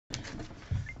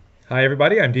Hi,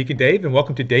 everybody. I'm Deacon Dave, and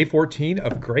welcome to day 14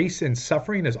 of Grace and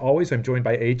Suffering. As always, I'm joined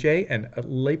by AJ and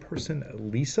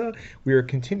layperson Lisa. We are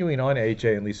continuing on,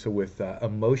 AJ and Lisa, with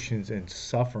emotions and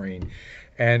suffering.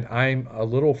 And I'm a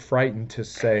little frightened to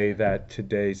say that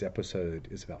today's episode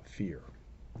is about fear.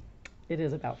 It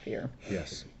is about fear.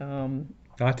 Yes. Um,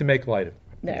 Not to make light of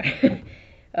no. it.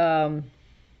 um,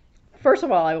 First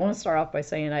of all, I want to start off by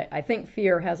saying I think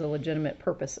fear has a legitimate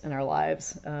purpose in our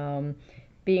lives.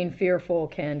 Being fearful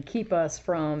can keep us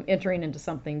from entering into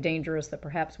something dangerous that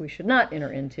perhaps we should not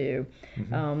enter into.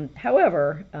 Hmm.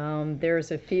 However,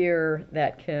 there's a fear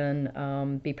that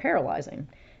can be paralyzing,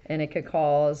 and it could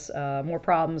cause more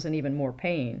problems and even more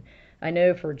pain. I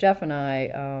know for Jeff and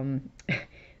I,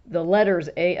 the letters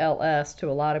ALS to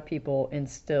a lot of people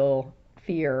instill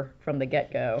fear from the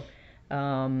get go.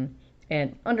 Um,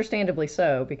 and understandably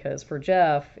so, because for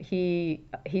Jeff, he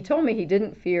told me he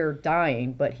didn't fear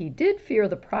dying, but he did fear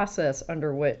the process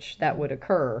under which that would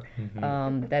occur.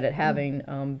 Hmm. That it having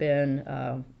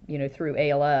been through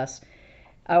ALS.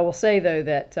 I will say though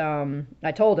that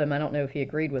I told him, I don't know if he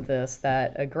agreed with this,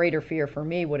 that a greater fear for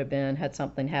me would have been had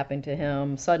something happened to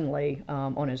him suddenly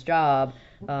on his job.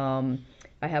 Um,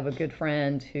 I have a good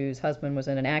friend whose husband was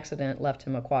in an accident, left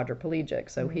him a quadriplegic.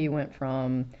 So he went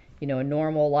from, a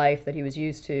normal life that he was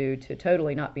used to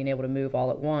totally not being able to move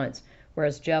all at once.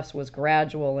 Whereas Jeff's was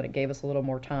gradual and it gave us a little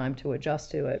more time to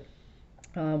adjust to it.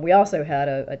 We also had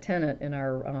a tenant in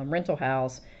our rental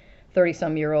house,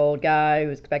 30-some-year-old guy who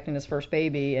was expecting his first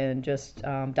baby and just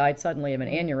died suddenly of an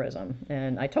aneurysm.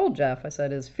 And I told Jeff, I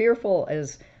said, as fearful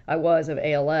as I was of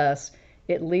ALS,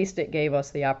 at least it gave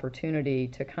us the opportunity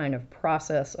to kind of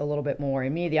process a little bit more,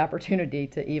 and me the opportunity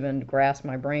to even grasp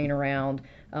my brain around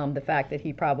the fact that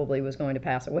he probably was going to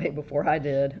pass away before I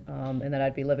did, and that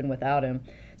I'd be living without him.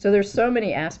 So there's so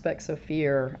many aspects of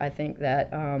fear, I think,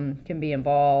 that can be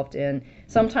involved, and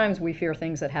sometimes we fear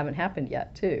things that haven't happened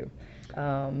yet, too.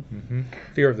 Um, Hmm.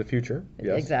 Fear of the future. Yes,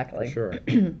 for exactly. sure.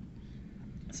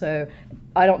 So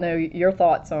I don't know your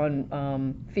thoughts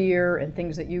on fear and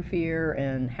things that you fear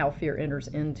and how fear enters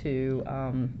into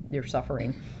your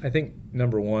suffering. I think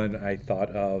number one, I thought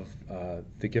of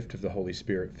the gift of the Holy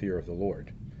Spirit, fear of the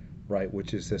Lord, right?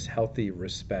 Which is this healthy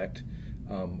respect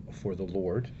for the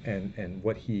Lord and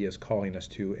what He is calling us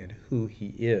to and who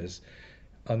He is.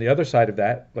 On the other side of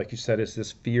that, like you said, is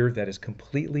this fear that is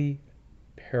completely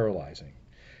paralyzing.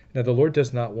 Now, the Lord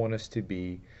does not want us to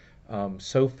be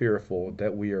so fearful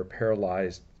that we are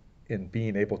paralyzed in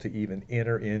being able to even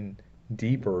enter in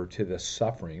deeper to the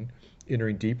suffering,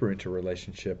 entering deeper into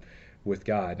relationship with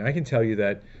God. And I can tell you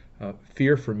that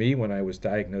fear for me when I was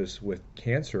diagnosed with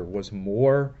cancer was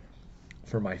more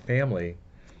for my family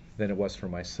than it was for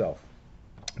myself.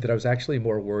 That I was actually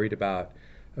more worried about,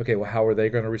 okay, well, how are they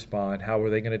going to respond? How are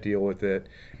they going to deal with it?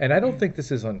 And I don't think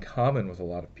this is uncommon with a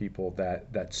lot of people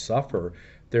that suffer.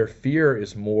 Their fear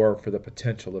is more for the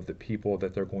potential of the people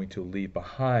that they're going to leave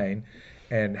behind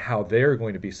and how they're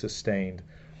going to be sustained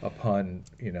upon,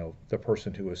 the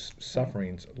person who is Right.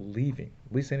 suffering's leaving.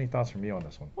 Lisa, any thoughts from you on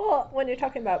this one? Well, when you're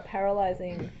talking about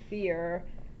paralyzing fear,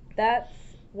 that's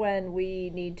when we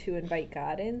need to invite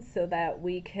God in so that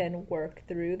we can work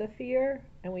through the fear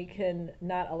and we can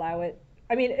not allow it.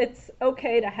 I mean, it's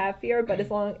okay to have fear, but as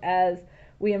long as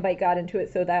we invite God into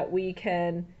it so that we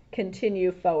can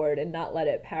continue forward and not let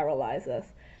it paralyze us.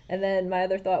 And then my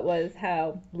other thought was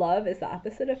how love is the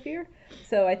opposite of fear.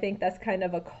 So I think that's kind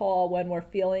of a call when we're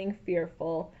feeling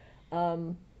fearful.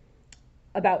 Um,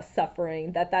 about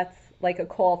suffering, that's like a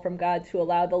call from God to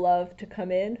allow the love to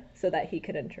come in so that he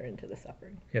could enter into the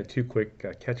suffering. Yeah, two quick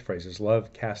catchphrases.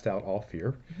 Love cast out all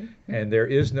fear, Mm-hmm. and there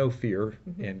is no fear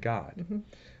Mm-hmm. in God. Mm-hmm.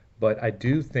 But I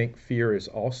do think fear is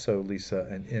also, Lisa,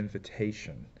 an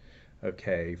invitation,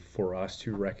 okay, for us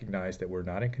to recognize that we're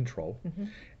not in control Mm-hmm.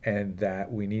 and that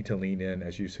we need to lean in,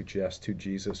 as you suggest, to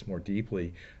Jesus more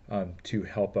deeply to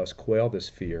help us quail this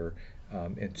fear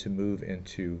and to move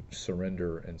into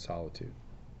surrender and solitude.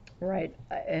 Right.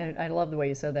 And I love the way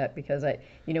you said that because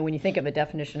when you think of a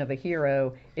definition of a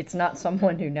hero, it's not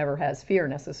someone who never has fear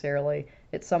necessarily.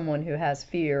 It's someone who has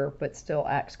fear but still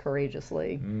acts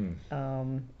courageously.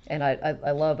 Mm. And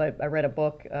I read a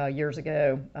book years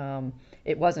ago.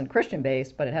 It wasn't Christian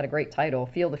based, but it had a great title,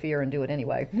 Feel the Fear and Do It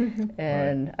Anyway. Right.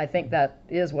 And I think that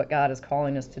is what God is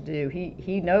calling us to do.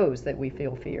 He knows that we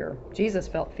feel fear. Jesus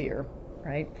felt fear,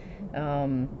 right?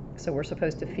 So we're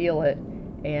supposed to feel it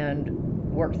and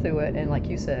work through it, and like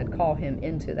you said, call him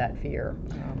into that fear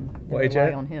and Well, rely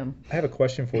AJ, on him. I have a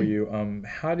question for you.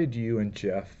 How did you and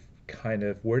Jeff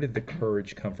where did the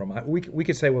courage come from? We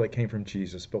could say, well, it came from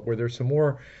Jesus, but were there some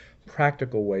more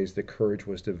practical ways that courage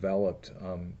was developed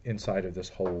inside of this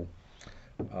whole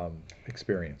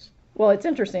experience? Well, it's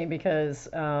interesting because,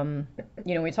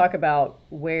 we talk about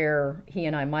where he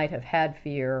and I might have had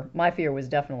fear. My fear was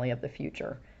definitely of the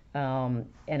future. And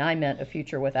I meant a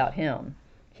future without him.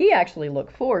 He actually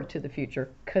looked forward to the future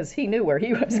because he knew where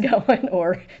he was going,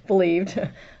 or believed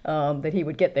that he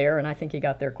would get there, and I think he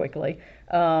got there quickly.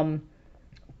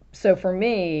 So for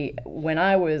me, when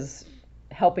I was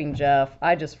helping Jeff,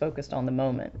 I just focused on the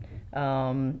moment.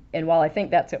 And while I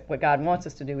think that's what God wants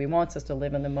us to do, He wants us to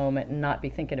live in the moment and not be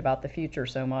thinking about the future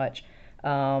so much.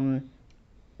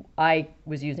 I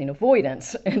was using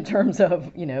avoidance in terms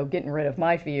of, getting rid of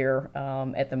my fear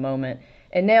at the moment.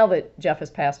 And now that Jeff has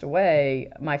passed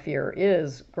away, my fear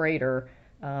is greater.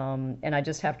 And I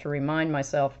just have to remind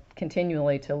myself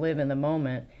continually to live in the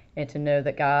moment and to know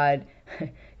that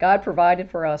God provided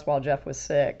for us while Jeff was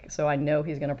sick. So I know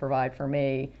He's going to provide for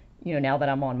me, now that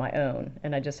I'm on my own.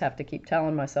 And I just have to keep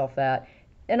telling myself that.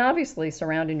 And obviously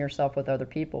surrounding yourself with other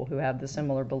people who have the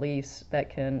similar beliefs that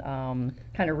can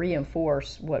kind of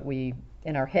reinforce what we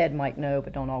in our head might know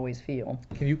but don't always feel.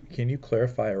 Can you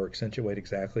clarify or accentuate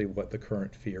exactly what the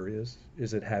current fear is?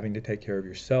 Is it having to take care of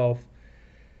yourself,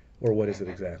 or what is it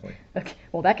exactly? Okay,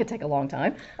 well, that could take a long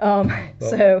time. Well,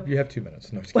 you have 2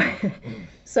 minutes. No, just kidding.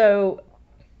 So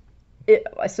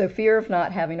fear of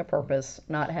not having a purpose,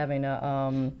 not having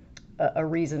a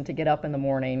reason to get up in the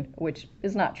morning, which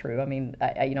is not true. I mean,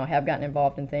 I have gotten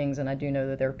involved in things, and I do know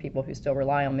that there are people who still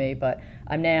rely on me, but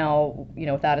I'm now,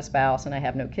 without a spouse, and I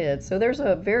have no kids. So there's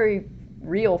a very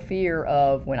real fear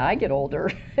of when I get older,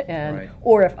 Right.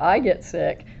 or if I get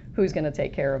sick, who's going to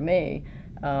take care of me?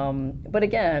 But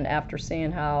again, after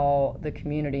seeing how the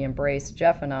community embraced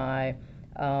Jeff and I,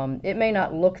 it may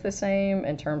not look the same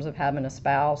in terms of having a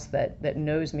spouse that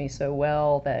knows me so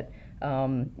well that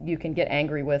you can get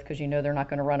angry with because they're not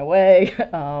going to run away.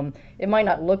 It might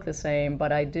not look the same,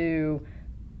 but I do,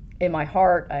 in my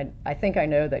heart, I think I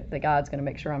know that God's going to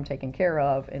make sure I'm taken care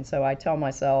of. And so I tell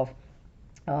myself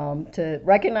to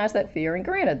recognize that fear. And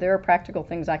granted, there are practical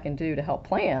things I can do to help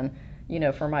plan,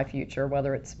 for my future,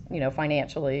 whether it's,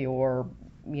 financially or,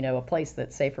 a place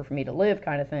that's safer for me to live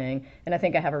kind of thing. And I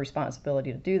think I have a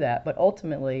responsibility to do that. But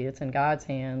ultimately, it's in God's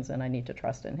hands, and I need to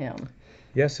trust in Him.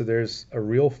 Yes, so there's a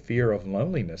real fear of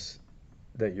loneliness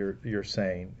that you're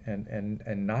saying,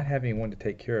 and not having one to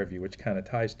take care of you, which kind of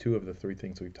ties two of the three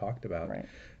things we've talked about Right.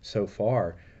 so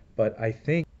far. But I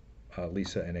think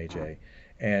Lisa and AJ,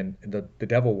 and the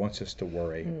devil wants us to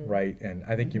worry, right? And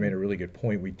I think you made a really good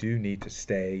point. We do need to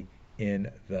stay in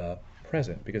the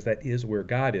present because that is where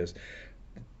God is.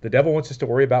 The devil wants us to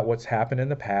worry about what's happened in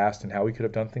the past and how we could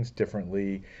have done things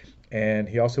differently. And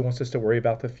he also wants us to worry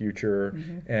about the future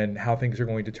and how things are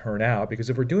going to turn out.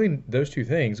 Because if we're doing those two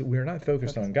things, we're not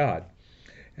focused on God.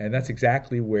 And that's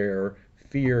exactly where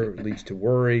fear leads to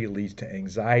worry, leads to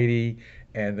anxiety,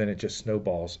 and then it just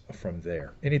snowballs from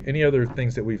there. Any other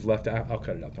things that we've left out? I'll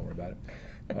cut it out. Don't worry about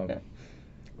it.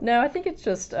 No, I think it's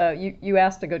just you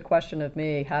asked a good question of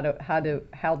me. How do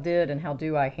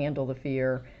I handle the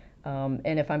fear?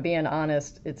 And if I'm being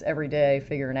honest, it's every day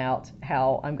figuring out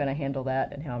how I'm going to handle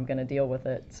that and how I'm going to deal with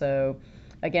it. So,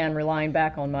 again, relying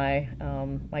back on my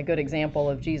my good example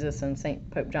of Jesus and St.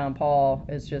 Pope John Paul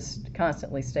is just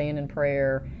constantly staying in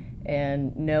prayer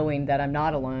and knowing that I'm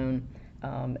not alone.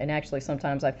 And actually,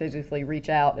 sometimes I physically reach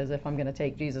out as if I'm going to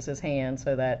take Jesus's hand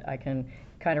so that I can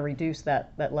kind of reduce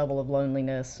that level of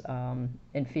loneliness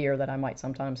and fear that I might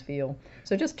sometimes feel.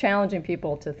 So just challenging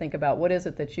people to think about what is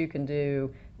it that you can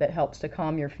do that helps to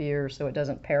calm your fear so it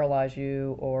doesn't paralyze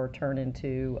you or turn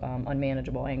into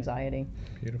unmanageable anxiety.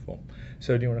 Beautiful.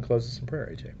 So do you want to close this in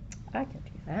prayer, AJ? I can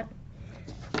do that.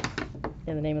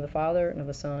 In the name of the Father, and of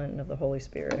the Son, and of the Holy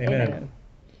Spirit. Amen.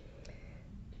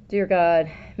 Dear God,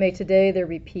 may today there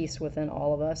be peace within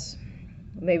all of us.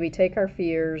 May we take our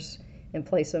fears and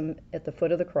place them at the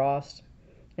foot of the cross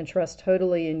and trust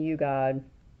totally in you, God.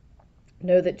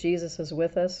 Know that Jesus is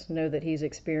with us. Know that He's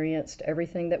experienced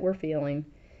everything that we're feeling.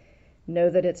 Know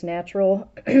that it's natural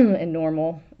and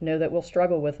normal. Know that we'll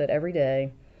struggle with it every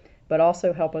day. But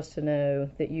also help us to know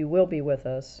that you will be with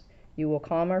us. You will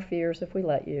calm our fears if we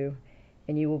let you.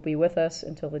 And you will be with us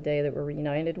until the day that we're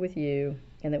reunited with you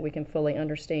and that we can fully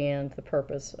understand the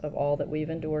purpose of all that we've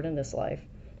endured in this life.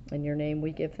 In your name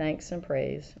we give thanks and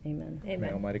praise. Amen. Amen.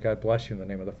 May Almighty God bless you in the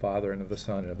name of the Father, and of the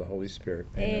Son, and of the Holy Spirit.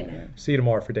 Amen. See you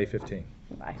tomorrow for day 15.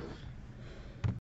 Bye.